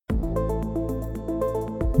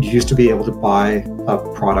You used to be able to buy a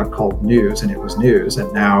product called news, and it was news.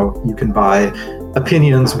 And now you can buy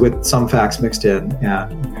opinions with some facts mixed in,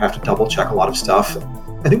 and you have to double check a lot of stuff.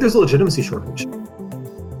 I think there's a legitimacy shortage.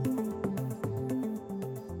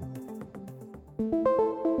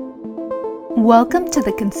 Welcome to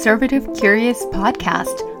the Conservative Curious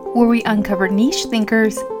podcast, where we uncover niche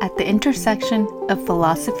thinkers at the intersection of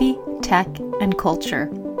philosophy, tech, and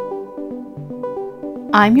culture.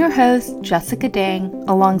 I'm your host, Jessica Dang,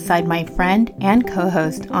 alongside my friend and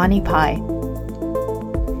co-host, Ani Pai.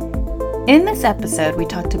 In this episode, we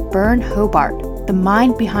talk to Byrne Hobart, the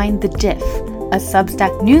mind behind the Diff, a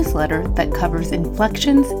Substack newsletter that covers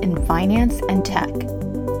inflections in finance and tech.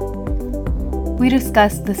 We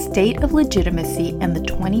discuss the state of legitimacy in the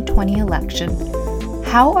 2020 election,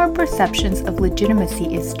 how our perceptions of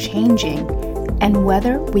legitimacy is changing, and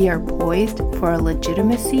whether we are poised for a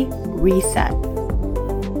legitimacy reset.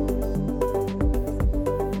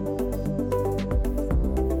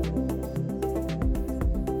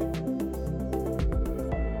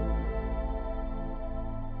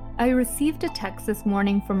 I received a text this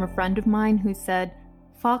morning from a friend of mine who said,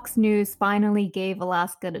 Fox News finally gave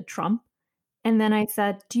Alaska to Trump. And then I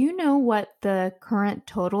said, do you know what the current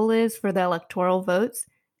total is for the electoral votes?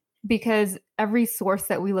 Because every source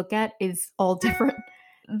that we look at is all different.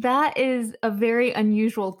 That is a very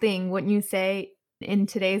unusual thing, wouldn't you say, in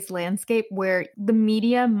today's landscape where the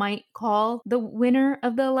media might call the winner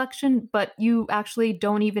of the election, but you actually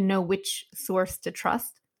don't even know which source to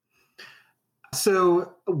trust?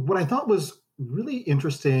 So what I thought was really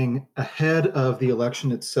interesting ahead of the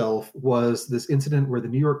election itself was this incident where the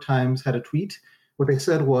New York Times had a tweet. What they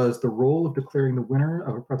said was the role of declaring the winner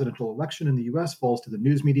of a presidential election in the US falls to the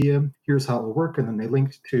news media. Here's how it will work. And then they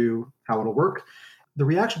linked to how it'll work. The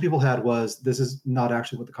reaction people had was, this is not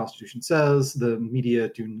actually what the Constitution says. The media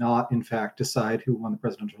do not, in fact, decide who won the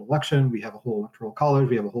presidential election. We have a whole electoral college.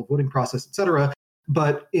 We have a whole voting process, et cetera.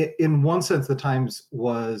 But in one sense, the Times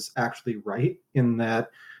was actually right in that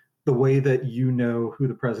the way that you know who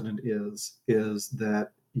the president is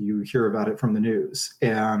that you hear about it from the news.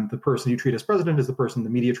 And the person you treat as president is the person the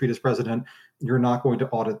media treat as president. You're not going to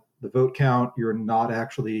audit the vote count. You're not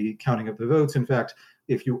actually counting up the votes. In fact,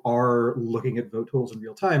 if you are looking at vote totals in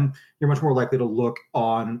real time, you're much more likely to look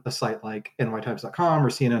on a site like nytimes.com or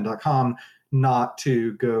cnn.com, not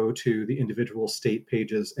to go to the individual state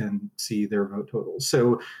pages and see their vote totals.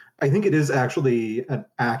 So I think it is actually an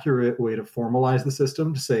accurate way to formalize the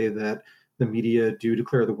system to say that the media do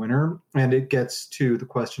declare the winner. And it gets to the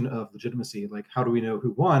question of legitimacy, like how do we know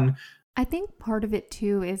who won? I think part of it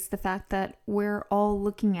too is the fact that we're all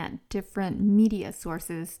looking at different media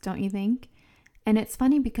sources, don't you think? And it's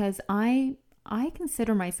funny because I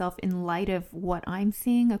consider myself, in light of what I'm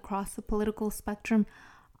seeing across the political spectrum,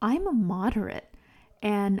 I'm a moderate,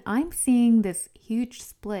 and I'm seeing this huge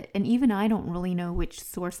split, and even I don't really know which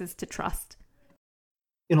sources to trust.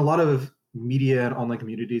 In a lot of media and online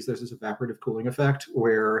communities, there's this evaporative cooling effect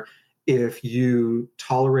where if you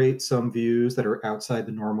tolerate some views that are outside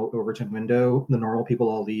the normal Overton window, the normal people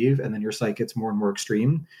all leave, and then your site gets more and more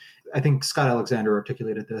extreme. I think Scott Alexander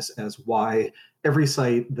articulated this as why every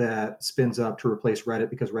site that spins up to replace Reddit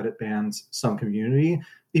because Reddit bans some community,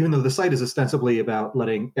 even though the site is ostensibly about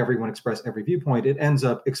letting everyone express every viewpoint, it ends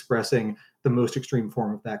up expressing the most extreme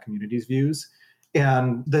form of that community's views.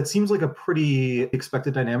 And that seems like a pretty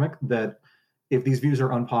expected dynamic, that if these views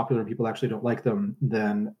are unpopular and people actually don't like them,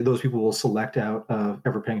 then those people will select out of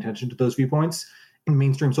ever paying attention to those viewpoints. And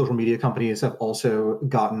mainstream social media companies have also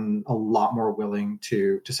gotten a lot more willing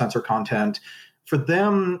to censor content. For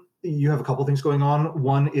them, you have a couple things going on.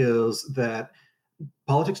 One is that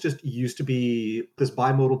politics just used to be this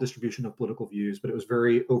bimodal distribution of political views, but it was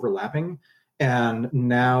very overlapping. And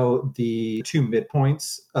now the two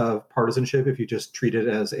midpoints of partisanship, if you just treat it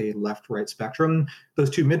as a left-right spectrum,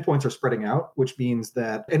 those two midpoints are spreading out, which means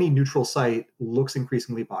that any neutral site looks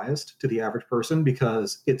increasingly biased to the average person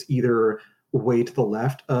because it's either way to the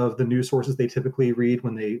left of the news sources they typically read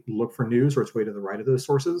when they look for news, or it's way to the right of those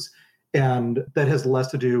sources. And that has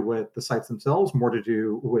less to do with the sites themselves, more to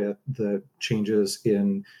do with the changes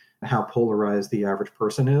in how polarized the average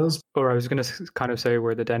person is. Or I was going to kind of say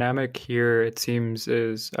where the dynamic here, it seems,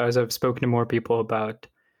 is, as I've spoken to more people about,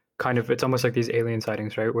 kind of, it's almost like these alien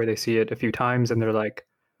sightings, right? Where they see it a few times and they're like,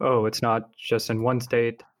 oh, it's not just in one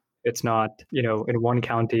state. It's not, in one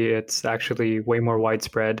county. It's actually way more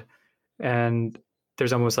widespread. And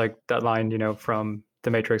there's almost like that line, from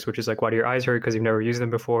The Matrix, which is like, why do your eyes hurt? Because you've never used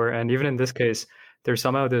them before. And even in this case, there's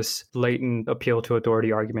somehow this latent appeal to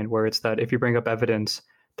authority argument where it's that if you bring up evidence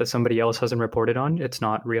that somebody else hasn't reported on, it's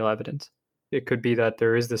not real evidence. It could be that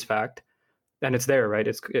there is this fact, And it's there, right?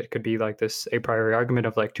 It could be like this a priori argument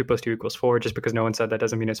of like 2 + 2 = 4. Just because no one said that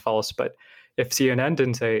doesn't mean it's false. But if CNN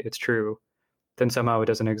didn't say it's true, then somehow it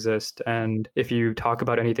doesn't exist. And if you talk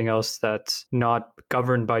about anything else that's not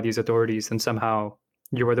governed by these authorities, then somehow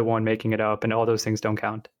you are the one making it up, and all those things don't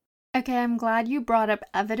count. Okay, I'm glad you brought up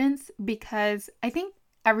evidence because I think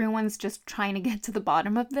everyone's just trying to get to the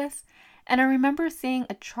bottom of this. And I remember seeing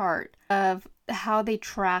a chart of how they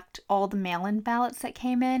tracked all the mail-in ballots that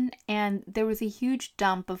came in, and there was a huge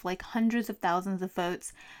dump of like hundreds of thousands of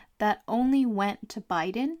votes that only went to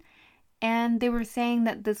Biden. And they were saying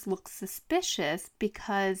that this looks suspicious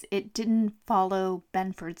because it didn't follow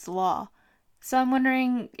Benford's law. So I'm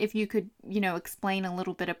wondering if you could, explain a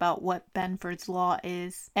little bit about what Benford's law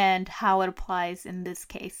is and how it applies in this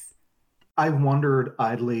case. I wondered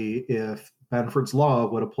idly if Benford's law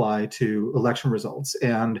would apply to election results.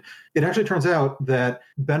 And it actually turns out that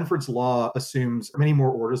Benford's law assumes many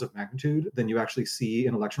more orders of magnitude than you actually see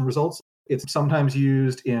in election results. It's sometimes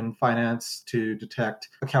used in finance to detect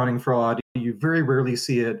accounting fraud. You very rarely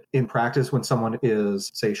see it in practice when someone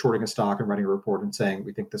is, say, shorting a stock and writing a report and saying,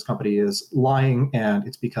 we think this company is lying, and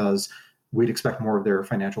it's because we'd expect more of their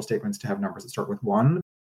financial statements to have numbers that start with 1.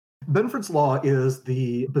 Benford's law is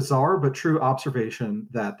the bizarre but true observation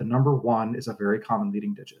that the number 1 is a very common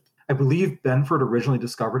leading digit. I believe Benford originally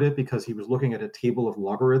discovered it because he was looking at a table of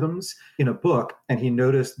logarithms in a book, and he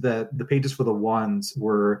noticed that the pages for the 1s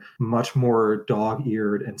were much more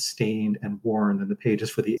dog-eared and stained and worn than the pages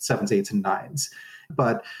for the 7s, 8s, and 9s.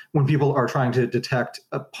 But when people are trying to detect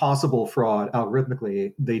a possible fraud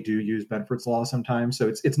algorithmically, they do use Benford's law sometimes. So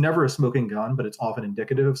it's never a smoking gun, but it's often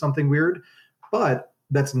indicative of something weird. But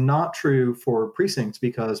that's not true for precincts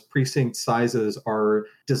because precinct sizes are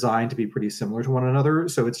designed to be pretty similar to one another.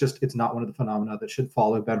 So it's not one of the phenomena that should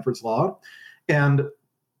follow Benford's law. And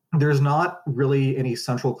there's not really any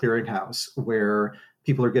central clearinghouse where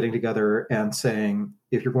people are getting together and saying,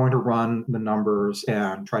 if you're going to run the numbers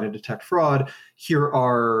and try to detect fraud, here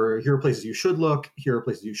are places you should look, here are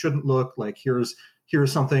places you shouldn't look, like here's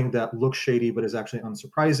something that looks shady but is actually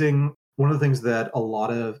unsurprising. One of the things that a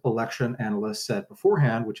lot of election analysts said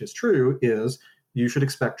beforehand, which is true, is you should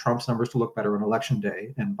expect Trump's numbers to look better on election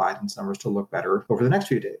day and Biden's numbers to look better over the next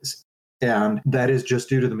few days. And that is just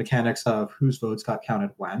due to the mechanics of whose votes got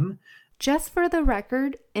counted when. Just for the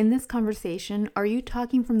record, in this conversation, are you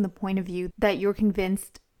talking from the point of view that you're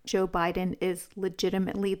convinced Joe Biden is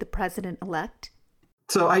legitimately the president-elect?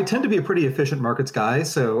 So I tend to be a pretty efficient markets guy,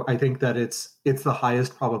 so I think that it's the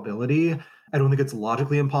highest probability. I don't think it's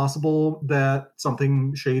logically impossible that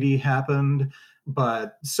something shady happened,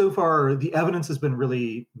 but so far the evidence has been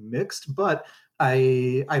really mixed, but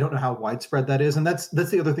I don't know how widespread that is. And that's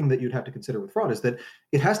the other thing that you'd have to consider with fraud is that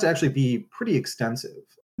it has to actually be pretty extensive.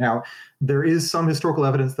 Now, there is some historical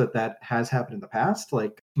evidence that has happened in the past.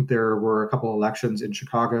 Like there were a couple of elections in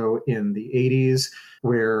Chicago in the 80s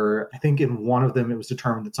where I think in one of them it was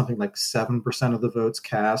determined that something like 7% of the votes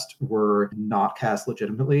cast were not cast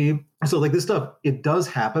legitimately. So like this stuff, it does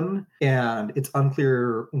happen, and it's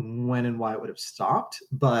unclear when and why it would have stopped,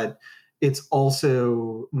 but it's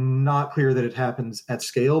also not clear that it happens at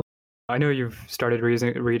scale. I know you've started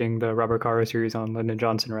reading the Robert Caro series on Lyndon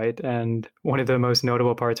Johnson, right? And one of the most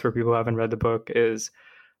notable parts for people who haven't read the book is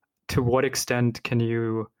to what extent can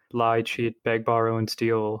you lie, cheat, beg, borrow, and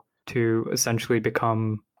steal to essentially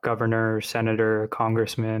become governor, senator,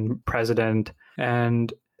 congressman, president,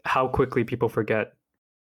 and how quickly people forget.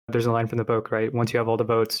 There's a line from the book, right? Once you have all the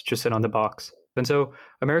votes, just sit on the box. And so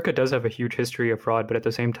America does have a huge history of fraud, but at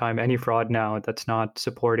the same time, any fraud now that's not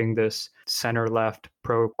supporting this center-left,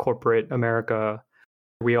 pro-corporate America,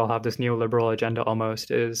 we all have this neoliberal agenda almost,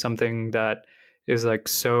 is something that is like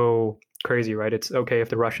so crazy, right? It's okay if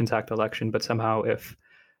the Russians hack the election, but somehow if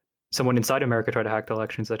someone inside America tried to hack the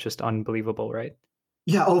elections, that's just unbelievable, right?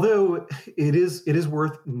 Yeah, although it is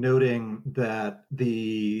worth noting that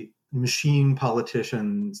the machine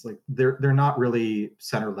politicians, like they're not really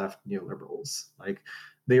center left neoliberals. Like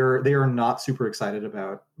they are not super excited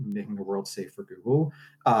about making the world safe for Google.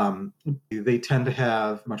 They tend to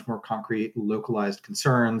have much more concrete, localized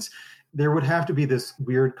concerns. There would have to be this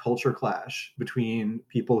weird culture clash between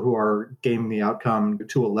people who are gaming the outcome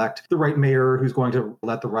to elect the right mayor who's going to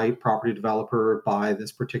let the right property developer buy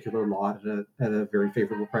this particular lot at a very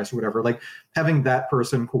favorable price or whatever. Like having that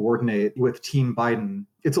person coordinate with Team Biden,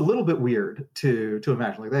 it's a little bit weird to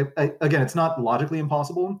imagine. Like again, it's not logically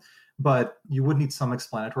impossible, but you would need some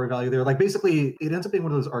explanatory value there. Like basically, it ends up being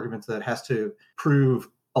one of those arguments that has to prove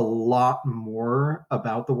a lot more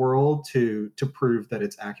about the world to prove that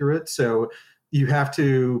it's accurate. So you have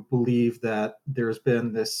to believe that there's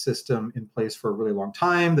been this system in place for a really long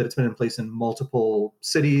time, that it's been in place in multiple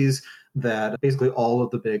cities, that basically all of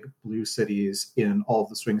the big blue cities in all of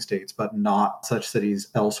the swing states, but not such cities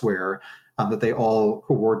elsewhere, that they all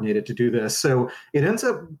coordinated to do this. So it ends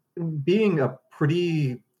up being a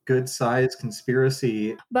pretty good sized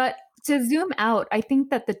conspiracy. But to zoom out, I think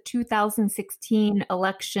that the 2016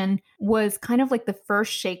 election was kind of like the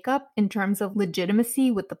first shakeup in terms of legitimacy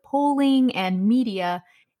with the polling and media.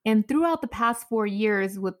 And throughout the past 4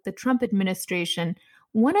 years with the Trump administration,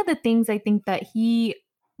 one of the things I think that he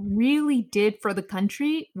really did for the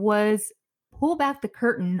country was pull back the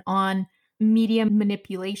curtain on media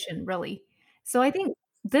manipulation, really. So I think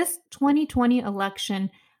this 2020 election,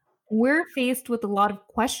 we're faced with a lot of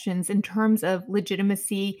questions in terms of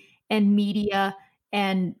legitimacy and media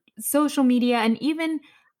and social media and even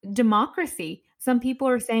democracy. Some people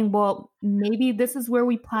are saying, well, maybe this is where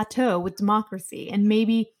we plateau with democracy, and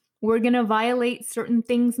maybe we're going to violate certain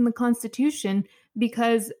things in the Constitution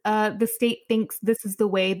because the state thinks this is the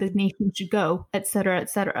way the nation should go, et cetera, et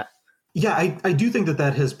cetera. Yeah, I do think that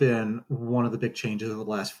that has been one of the big changes over the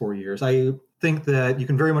last 4 years. I think that you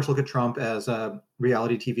can very much look at Trump as a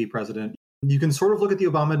reality TV president. You can sort of look at the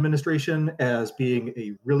Obama administration as being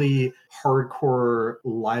a really hardcore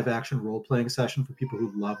live action role playing session for people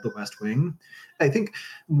who love the West Wing. I think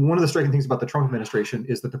one of the striking things about the Trump administration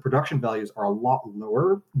is that the production values are a lot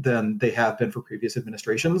lower than they have been for previous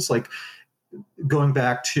administrations. Like, going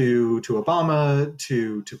back to Obama,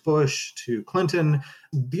 to Bush, to Clinton,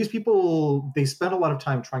 these people, they spent a lot of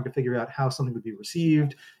time trying to figure out how something would be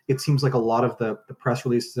received. It seems like a lot of the press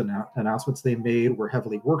releases and announcements they made were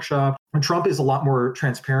heavily workshopped. And Trump is a lot more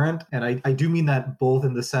transparent. And I do mean that both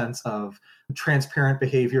in the sense of transparent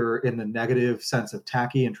behavior in the negative sense of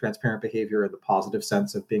tacky, and transparent behavior in the positive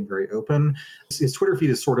sense of being very open. His Twitter feed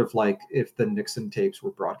is sort of like if the Nixon tapes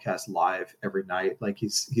were broadcast live every night. Like,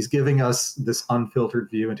 he's giving us this unfiltered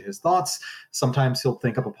view into his thoughts. Sometimes he'll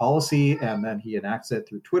think up a policy and then he enacts it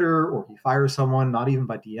through Twitter, or he fires someone, not even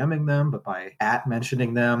by DMing them, but by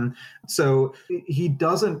mentioning them. So he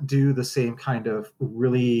doesn't do the same kind of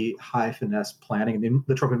really high finesse planning.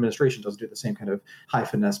 The Trump administration doesn't do the same kind of high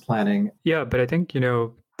finesse planning. Yeah, but I think,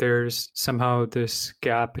 there's somehow this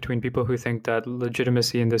gap between people who think that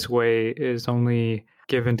legitimacy in this way is only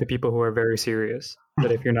given to people who are very serious.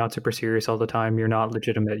 That if you're not super serious all the time, you're not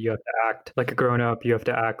legitimate. You have to act like a grown-up. You have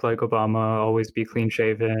to act like Obama, always be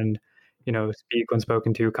clean-shaven, speak when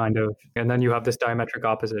spoken to, kind of. And then you have this diametric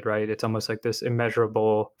opposite, right? It's almost like this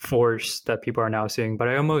immeasurable force that people are now seeing. But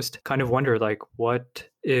I almost kind of wonder, like, what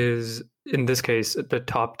is, in this case, the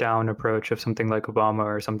top-down approach of something like Obama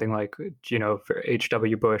or something like, for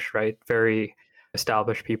H.W. Bush, right? Very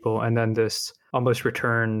established people. And then this almost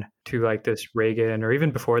return to like this Reagan, or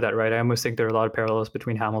even before that, right? I almost think there are a lot of parallels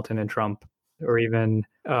between Hamilton and Trump, or even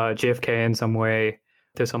JFK in some way.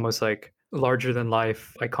 This almost like larger than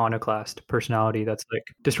life iconoclast personality that's like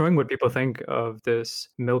destroying what people think of this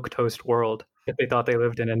milquetoast world that they thought they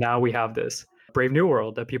lived in. And now we have this brave new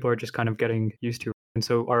world that people are just kind of getting used to. And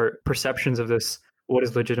so our perceptions of this, what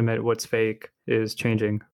is legitimate, what's fake, is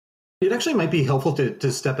changing. It actually might be helpful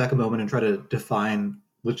to step back a moment and try to define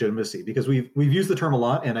legitimacy, because we've used the term a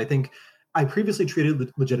lot. And I think I previously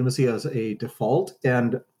treated legitimacy as a default.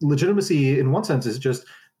 And legitimacy, in one sense, is just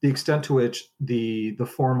the extent to which the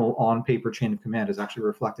formal on-paper chain of command is actually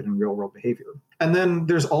reflected in real-world behavior. And then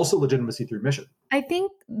there's also legitimacy through mission. I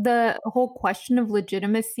think the whole question of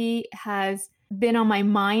legitimacy has been on my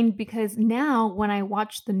mind because now when I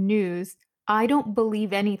watch the news, I don't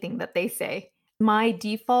believe anything that they say. My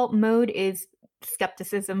default mode is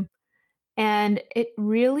skepticism. And it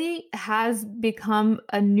really has become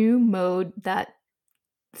a new mode that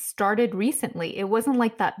started recently. It wasn't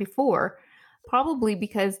like that before. Probably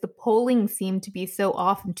because the polling seemed to be so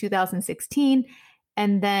off in 2016.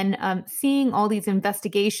 And then seeing all these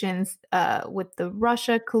investigations with the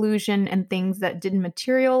Russia collusion and things that didn't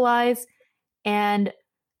materialize. And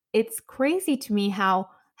it's crazy to me how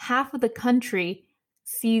half of the country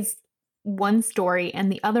sees one story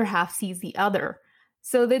and the other half sees the other.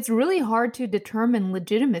 So it's really hard to determine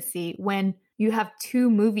legitimacy when you have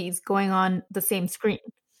two movies going on the same screen.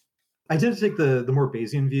 I tend to take the more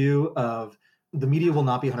Bayesian view of the media will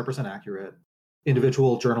not be 100% accurate.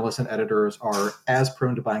 Individual journalists and editors are as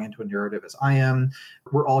prone to buying into a narrative as I am.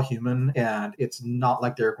 We're all human, and it's not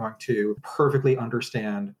like they're going to perfectly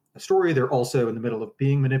understand a story. They're also in the middle of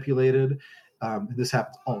being manipulated. This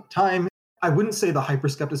happens all the time. I wouldn't say the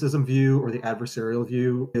hyperskepticism view or the adversarial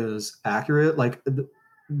view is accurate. Like,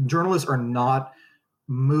 journalists are not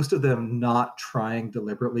most of them not trying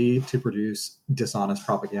deliberately to produce dishonest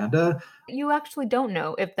propaganda. You actually don't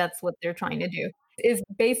know if that's what they're trying to do, is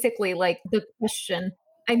basically like the question.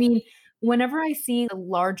 I mean, whenever I see a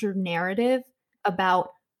larger narrative about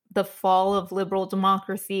the fall of liberal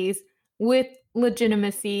democracies with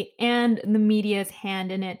legitimacy and the media's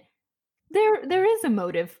hand in it, there is a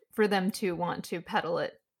motive for them to want to peddle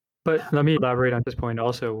it. But let me elaborate on this point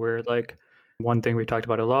also, where like one thing we talked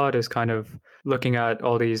about a lot is kind of looking at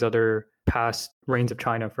all these other past reigns of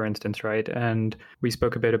China, for instance, right? And we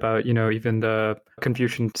spoke a bit about, even the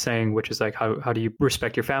Confucian saying, which is like, how do you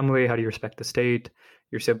respect your family? How do you respect the state,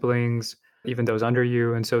 your siblings, even those under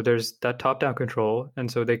you? And so there's that top-down control.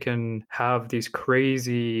 And so they can have these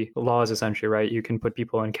crazy laws, essentially, right? You can put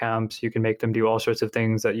people in camps. You can make them do all sorts of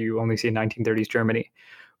things that you only see in 1930s Germany.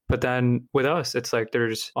 But then with us, it's like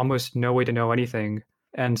there's almost no way to know anything.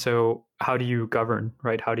 And so how do you govern,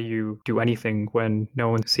 right? How do you do anything when no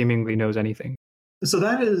one seemingly knows anything? So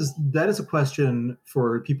that is a question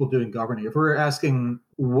for people doing governing. If we're asking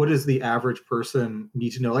what does the average person need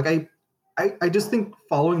to know, like I just think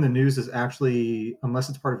following the news is actually, unless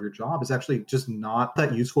it's part of your job, is actually just not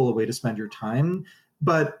that useful a way to spend your time.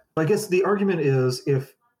 But I guess the argument is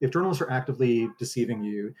if journalists are actively deceiving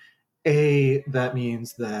you, that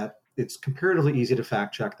means that it's comparatively easy to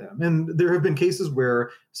fact check them. And there have been cases where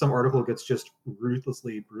some article gets just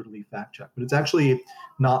ruthlessly, brutally fact checked, but it's actually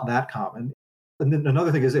not that common. And then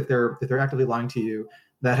another thing is if they're actively lying to you,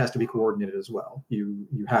 that has to be coordinated as well. You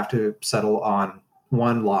have to settle on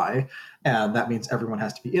one lie, and that means everyone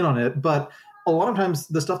has to be in on it. But a lot of times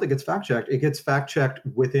the stuff that gets fact checked, it gets fact checked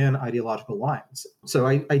within ideological lines. So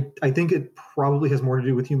I think it probably has more to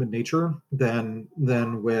do with human nature than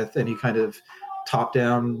with any kind of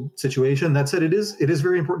top-down situation. That said, it is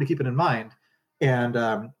very important to keep it in mind,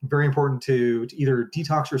 and very important to either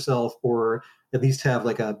detox yourself or at least have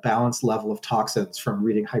like a balanced level of toxins from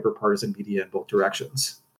reading hyperpartisan media in both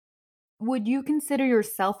directions. Would you consider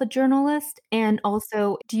yourself a journalist? And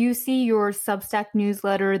also, do you see your Substack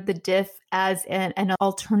newsletter, the Diff, as an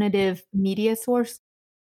alternative media source?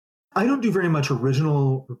 I don't do very much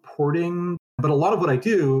original reporting, but a lot of what I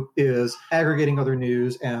do is aggregating other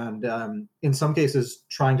news and in some cases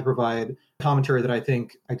trying to provide commentary that I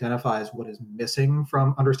think identifies what is missing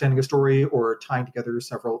from understanding a story or tying together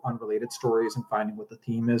several unrelated stories and finding what the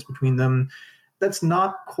theme is between them. That's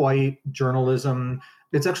not quite journalism.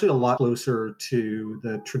 It's actually a lot closer to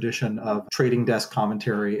the tradition of trading desk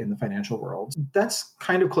commentary in the financial world. That's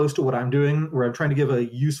kind of close to what I'm doing, where I'm trying to give a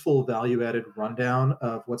useful, value-added rundown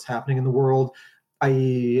of what's happening in the world.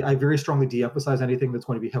 I very strongly de-emphasize anything that's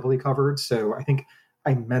going to be heavily covered. So I think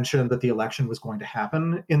I mentioned that the election was going to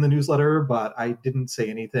happen in the newsletter, but I didn't say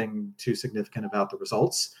anything too significant about the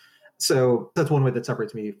results. So that's one way that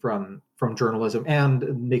separates me from journalism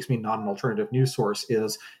and makes me not an alternative news source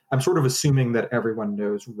is I'm sort of assuming that everyone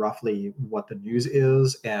knows roughly what the news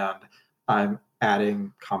is, and I'm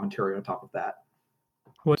adding commentary on top of that.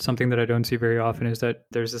 What's something that I don't see very often is that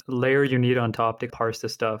there's this layer you need on top to parse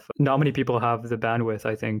this stuff. Not many people have the bandwidth,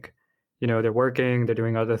 I think. They're working, they're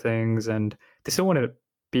doing other things, and they still want to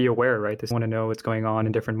be aware, right? They want to know what's going on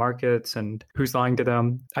in different markets and who's lying to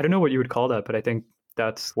them. I don't know what you would call that, but I think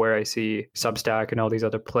that's where I see Substack and all these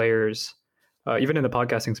other players, even in the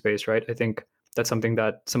podcasting space, right? I think that's something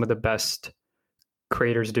that some of the best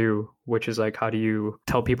creators do, which is like, how do you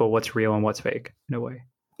tell people what's real and what's fake in a way?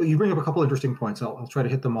 You bring up a couple interesting points. I'll try to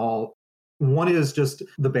hit them all. One is just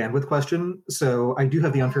the bandwidth question. So I do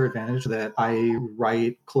have the unfair advantage that I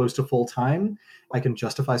write close to full time. I can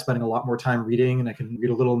justify spending a lot more time reading, and I can read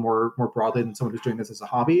a little more broadly than someone who's doing this as a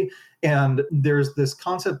hobby. And there's this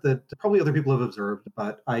concept that probably other people have observed,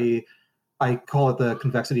 but I call it the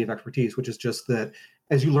convexity of expertise, which is just that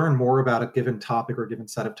as you learn more about a given topic or a given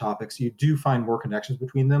set of topics, you do find more connections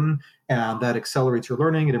between them, and that accelerates your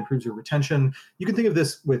learning. It improves your retention. You can think of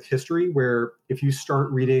this with history, where if you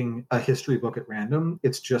start reading a history book at random,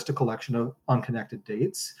 it's just a collection of unconnected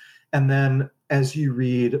dates. And then as you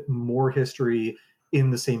read more history in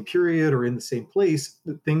the same period or in the same place,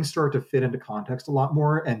 things start to fit into context a lot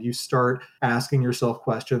more, and you start asking yourself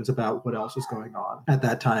questions about what else was going on at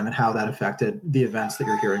that time and how that affected the events that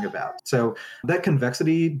you're hearing about. So that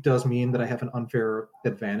convexity does mean that I have an unfair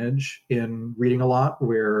advantage in reading a lot,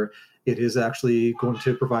 where it is actually going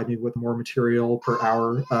to provide me with more material per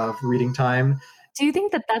hour of reading time. Do you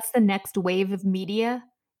think that that's the next wave of media?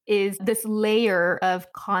 Is this layer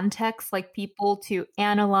of context, like people to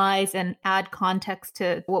analyze and add context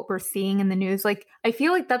to what we're seeing in the news? Like, I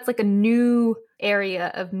feel like that's like a new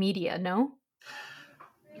area of media, no?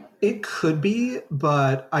 It could be,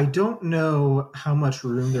 but I don't know how much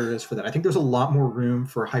room there is for that. I think there's a lot more room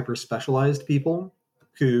for hyper specialized people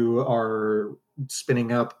who are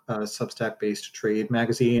spinning up a Substack based trade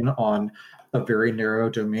magazine on a very narrow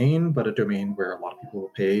domain, but a domain where a lot of people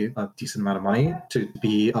will pay a decent amount of money to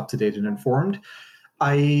be up to date and informed.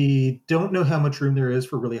 I don't know how much room there is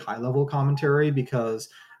for really high level commentary because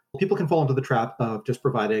people can fall into the trap of just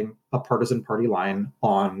providing a partisan party line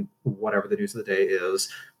on whatever the news of the day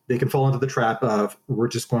is. They can fall into the trap of, we're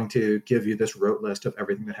just going to give you this rote list of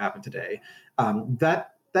everything that happened today.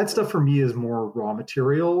 That stuff for me is more raw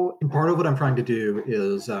material. And part of what I'm trying to do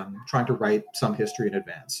is trying to write some history in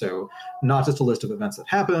advance. So not just a list of events that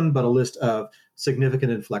happened, but a list of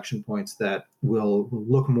significant inflection points that will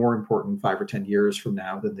look more important 5 or 10 years from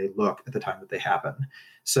now than they look at the time that they happen.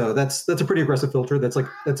 So that's a pretty aggressive filter. That's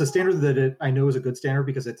a standard that I know is a good standard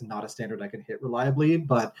because it's not a standard I can hit reliably.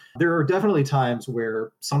 But there are definitely times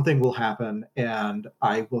where something will happen and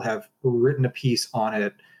I will have written a piece on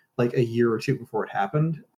it like a year or two before it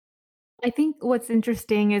happened. I think what's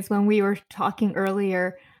interesting is when we were talking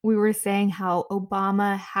earlier, we were saying how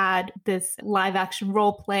Obama had this live action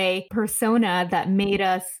role play persona that made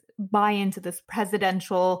us buy into this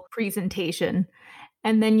presidential presentation.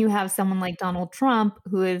 And then you have someone like Donald Trump,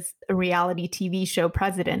 who is a reality TV show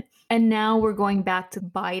president. And now we're going back to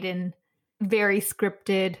Biden, very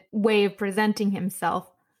scripted way of presenting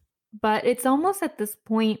himself. But it's almost at this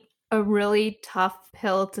point a really tough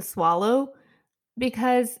pill to swallow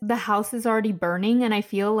because the house is already burning. And I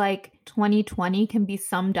feel like 2020 can be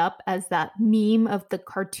summed up as that meme of the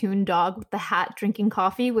cartoon dog with the hat drinking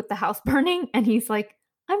coffee with the house burning. And he's like,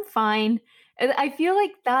 I'm fine. I feel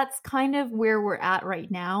like that's kind of where we're at right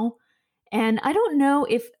now. And I don't know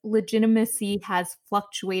if legitimacy has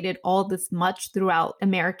fluctuated all this much throughout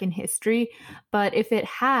American history, but if it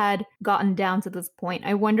had gotten down to this point,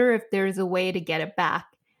 I wonder if there's a way to get it back.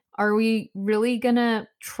 Are we really going to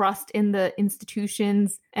trust in the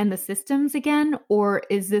institutions and the systems again? Or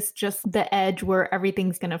is this just the edge where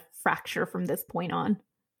everything's going to fracture from this point on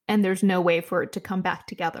and there's no way for it to come back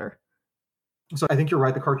together? So I think you're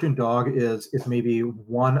right. The cartoon dog is maybe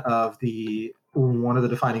one of the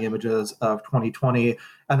defining images of 2020,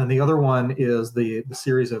 and then the other one is the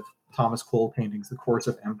series of Thomas Cole paintings, The Course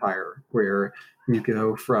of Empire, where you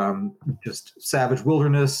go from just savage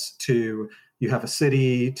wilderness to you have a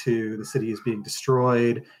city to the city is being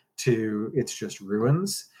destroyed to it's just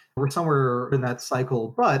ruins. We're somewhere in that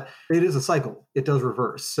cycle, but it is a cycle. It does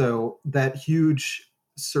reverse. So that huge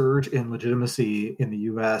surge in legitimacy in the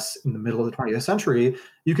US in the middle of the 20th century,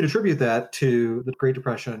 you could attribute that to the Great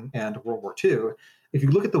Depression and World War II. If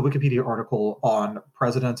you look at the Wikipedia article on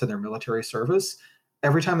presidents and their military service,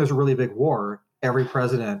 every time there's a really big war, every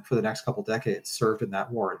president for the next couple decades served in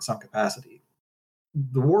that war in some capacity.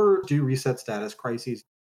 The war do reset status crises.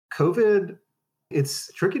 COVID,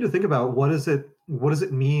 it's tricky to think about what does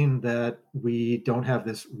it mean that we don't have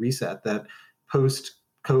this reset, that post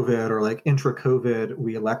COVID or like intra-COVID,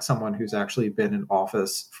 we elect someone who's actually been in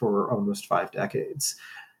office for almost 5 decades.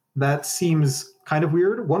 That seems kind of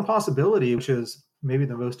weird. One possibility, which is maybe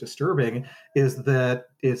the most disturbing, is that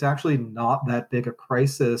it's actually not that big a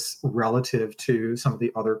crisis relative to some of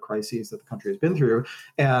the other crises that the country has been through.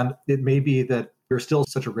 And it may be that we're still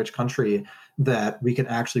such a rich country that we can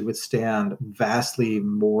actually withstand vastly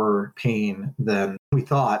more pain than we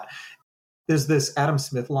thought. There's this Adam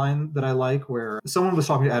Smith line that I like where someone was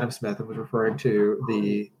talking to Adam Smith and was referring to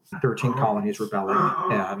the 13 colonies rebelling.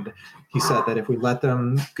 And he said that if we let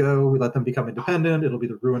them go, we let them become independent, it'll be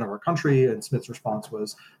the ruin of our country. And Smith's response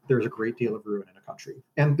was, there's a great deal of ruin in a country.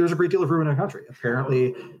 And there's a great deal of ruin in a country.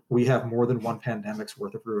 Apparently, we have more than one pandemic's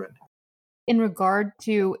worth of ruin. In regard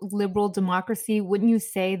to liberal democracy, wouldn't you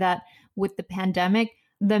say that with the pandemic,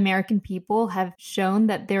 the American people have shown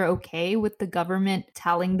that they're okay with the government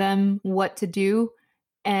telling them what to do?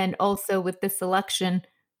 And also with this election,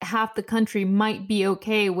 half the country might be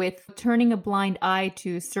okay with turning a blind eye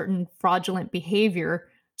to certain fraudulent behavior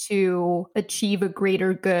to achieve a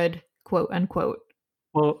greater good, quote unquote.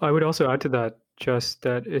 Well, I would also add to that just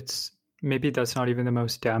that maybe that's not even the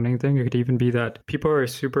most damning thing. It could even be that people are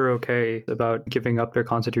super okay about giving up their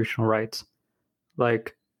constitutional rights.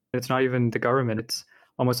 Like, it's not even the government. It's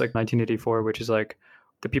almost like 1984, which is like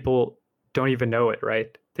the people don't even know it,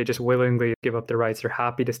 right? They just willingly give up their rights. They're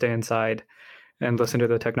happy to stay inside and listen to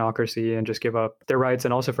the technocracy and just give up their rights,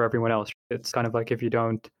 and also for everyone else. It's kind of like, if you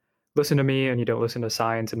don't listen to me and you don't listen to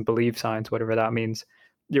science and believe science, whatever that means,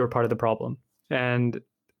 you're part of the problem. And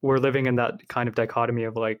we're living in that kind of dichotomy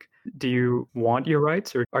of like, do you want your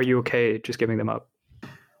rights or are you okay just giving them up?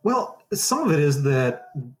 Well, some of it is that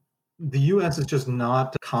The US is just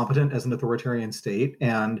not competent as an authoritarian state.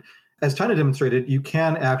 And as China demonstrated, you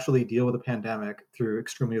can actually deal with a pandemic through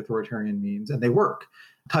extremely authoritarian means, and they work.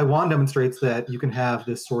 Taiwan demonstrates that you can have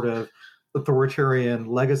this sort of authoritarian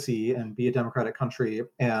legacy and be a democratic country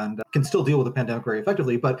and can still deal with the pandemic very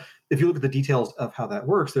effectively. But if you look at the details of how that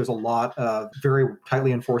works, there's a lot of very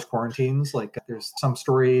tightly enforced quarantines. Like there's some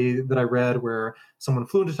story that I read where someone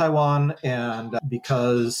flew into Taiwan, and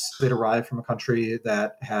because they'd arrived from a country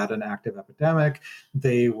that had an active epidemic,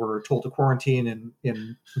 they were told to quarantine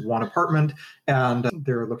in one apartment, and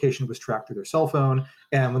their location was tracked through their cell phone.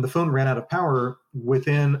 And when the phone ran out of power,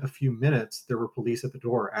 within a few minutes, there were police at the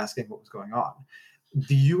door asking what was going on.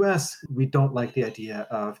 The US, we don't like the idea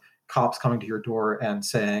of cops coming to your door and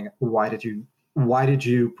saying, why did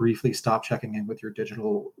you briefly stop checking in with your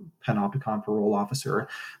digital panopticon parole officer?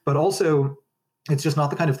 But also, it's just not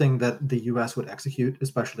the kind of thing that the US would execute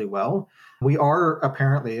especially well. We are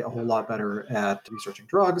apparently a whole lot better at researching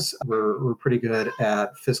drugs. We're pretty good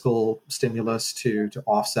at fiscal stimulus to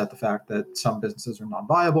offset the fact that some businesses are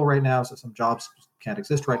non-viable right now, so some jobs can't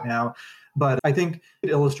exist right now. But I think it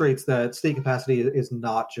illustrates that state capacity is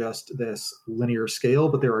not just this linear scale,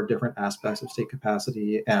 but there are different aspects of state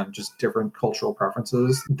capacity and just different cultural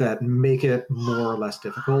preferences that make it more or less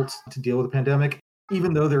difficult to deal with a pandemic.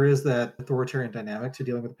 Even though there is that authoritarian dynamic to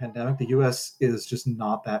dealing with the pandemic, the US is just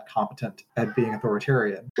not that competent at being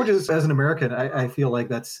authoritarian, which is, as an American, I feel like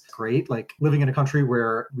that's great. Like living in a country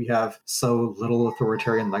where we have so little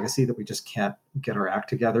authoritarian legacy that we just can't get our act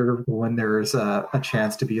together when there's a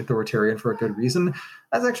chance to be authoritarian for a good reason,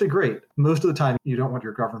 that's actually great. Most of the time, you don't want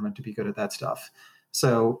your government to be good at that stuff.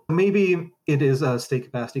 So maybe it is a state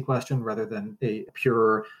capacity question rather than a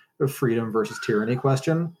pure freedom versus tyranny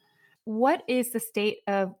question. What is the state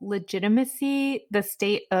of legitimacy, the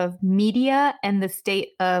state of media, and the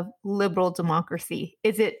state of liberal democracy?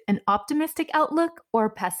 Is it an optimistic outlook or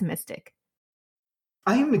pessimistic?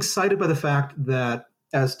 I am excited by the fact that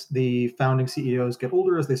as the founding CEOs get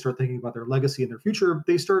older, as they start thinking about their legacy and their future,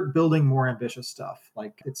 they start building more ambitious stuff.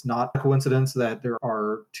 Like it's not a coincidence that there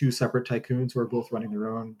are two separate tycoons who are both running their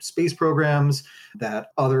own space programs,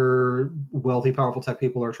 that other wealthy, powerful tech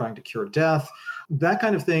people are trying to cure death. That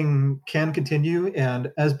kind of thing can continue.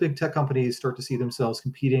 And as big tech companies start to see themselves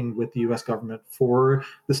competing with the US government for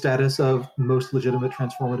the status of most legitimate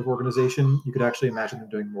transformative organization, you could actually imagine them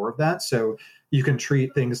doing more of that. So you can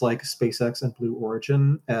treat things like SpaceX and Blue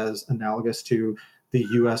Origin as analogous to the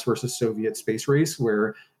US versus Soviet space race,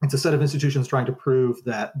 where it's a set of institutions trying to prove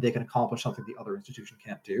that they can accomplish something the other institution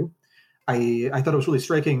can't do. I thought it was really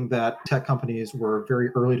striking that tech companies were very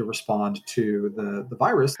early to respond to the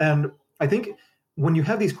virus. And I think when you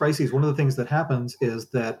have these crises, one of the things that happens is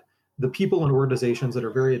that the people and organizations that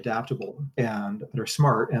are very adaptable and that are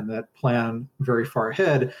smart and that plan very far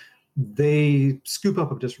ahead, they scoop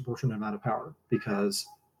up a disproportionate amount of power because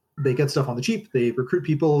they get stuff on the cheap. They recruit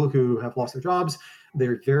people who have lost their jobs. They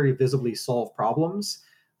very visibly solve problems.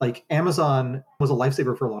 Like Amazon was a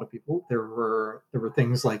lifesaver for a lot of people. There were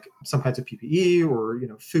things like some kinds of PPE or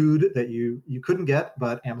food that you couldn't get,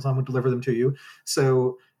 but Amazon would deliver them to you.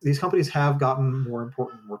 So these companies have gotten more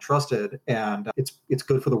important, more trusted, and it's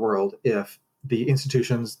good for the world if the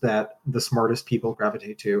institutions that the smartest people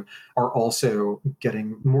gravitate to are also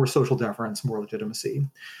getting more social deference, more legitimacy.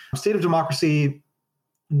 State of democracy,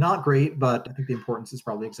 not great, but I think the importance is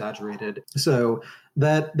probably exaggerated. So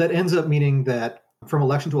that ends up meaning that from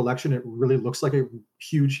election to election, it really looks like a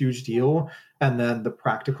huge, huge deal. And then the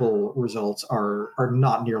practical results are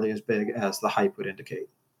not nearly as big as the hype would indicate.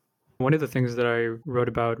 One of the things that I wrote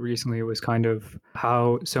about recently was kind of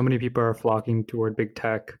how so many people are flocking toward big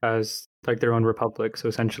tech as like their own republic. So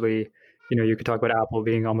essentially, you could talk about Apple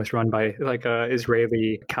being almost run by like a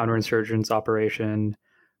Israeli counterinsurgents operation.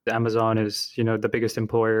 Amazon is, the biggest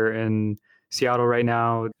employer in Seattle right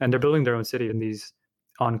now, and they're building their own city in these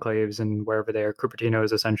enclaves and wherever they are. Cupertino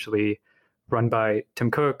is essentially run by Tim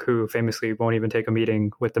Cook, who famously won't even take a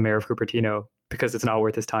meeting with the mayor of Cupertino because it's not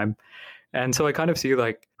worth his time. And so I kind of see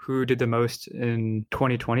like who did the most in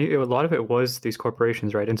 2020. A lot of it was these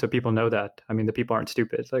corporations, right? And so people know that. I mean, the people aren't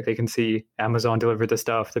stupid. Like they can see Amazon deliver the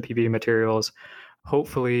stuff, the PPE materials.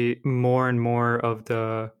 Hopefully more and more of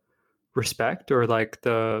the respect or like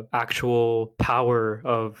the actual power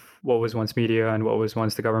of what was once media and what was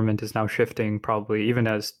once the government is now shifting, probably even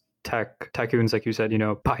as tycoons, like you said,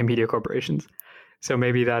 buy media corporations. So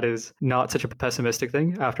maybe that is not such a pessimistic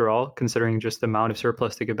thing after all, considering just the amount of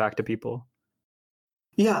surplus to give back to people.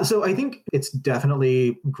 Yeah, so I think it's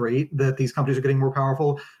definitely great that these companies are getting more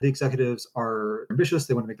powerful. The executives are ambitious.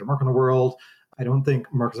 They want to make their mark on the world. I don't think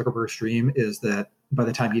Mark Zuckerberg's dream is that by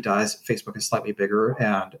the time he dies, Facebook is slightly bigger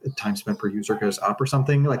and time spent per user goes up or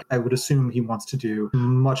something. Like, I would assume he wants to do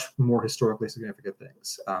much more historically significant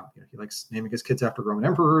things. He likes naming his kids after Roman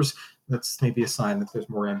emperors. That's maybe a sign that there's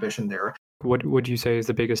more ambition there. What would you say is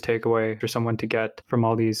the biggest takeaway for someone to get from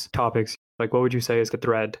all these topics? Like, what would you say is the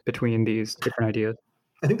thread between these different ideas?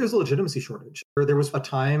 I think there's a legitimacy shortage. There was a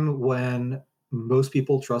time when most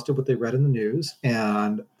people trusted what they read in the news,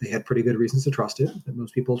 and they had pretty good reasons to trust it. And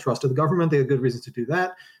most people trusted the government. They had good reasons to do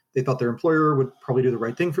that. They thought their employer would probably do the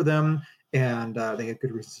right thing for them, and they had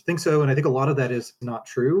good reasons to think so. And I think a lot of that is not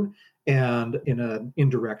true. And in an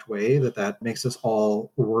indirect way, that makes us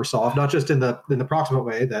all worse off, not just in the proximate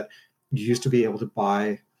way that you used to be able to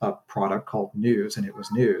buy a product called news, and it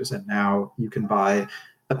was news. And now you can buy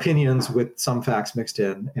opinions with some facts mixed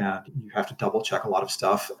in, and you have to double check a lot of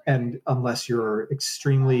stuff. And unless you're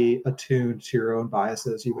extremely attuned to your own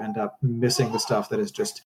biases, you end up missing the stuff that is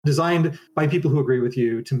just designed by people who agree with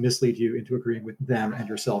you to mislead you into agreeing with them and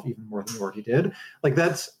yourself even more than you already did. Like,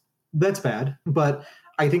 that's bad. But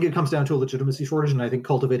I think it comes down to a legitimacy shortage, and I think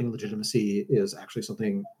cultivating legitimacy is actually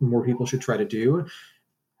something more people should try to do.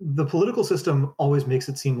 The political system always makes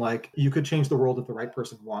it seem like you could change the world if the right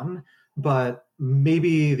person won, but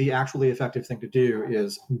maybe the actually effective thing to do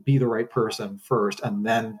is be the right person first and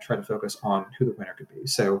then try to focus on who the winner could be.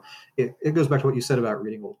 So it goes back to what you said about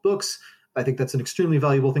reading old books. I think that's an extremely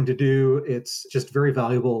valuable thing to do. It's just very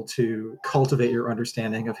valuable to cultivate your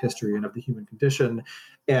understanding of history and of the human condition.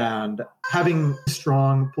 And having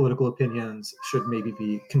strong political opinions should maybe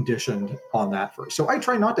be conditioned on that first. So I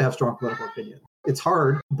try not to have strong political opinions. It's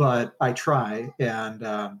hard, but I try. And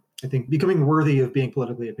I think becoming worthy of being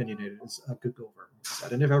politically opinionated is a good goal for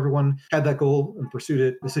everyone. And if everyone had that goal and pursued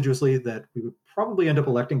it assiduously, that we would probably end up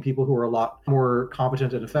electing people who are a lot more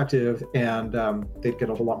competent and effective, and they'd get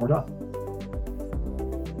a whole lot more done.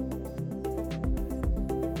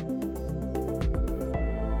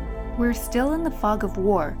 We're still in the fog of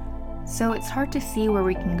war, so it's hard to see where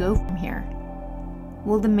we can go from here.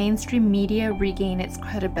 Will the mainstream media regain its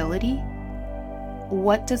credibility?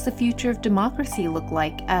 What does the future of democracy look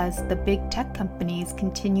like as the big tech companies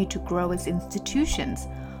continue to grow as institutions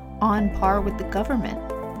on par with the government?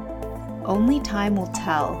 Only time will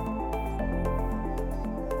tell.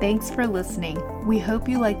 Thanks for listening. We hope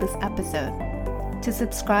you like this episode. To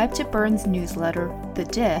subscribe to Byrne's newsletter, The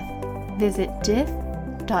Diff, visit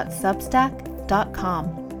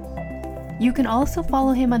diff.substack.com. You can also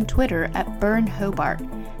follow him on Twitter at Byrne Hobart.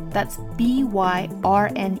 That's BYRNE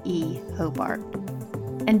Hobart.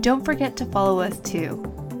 And don't forget to follow us too.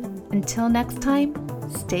 Until next time,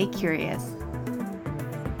 stay curious.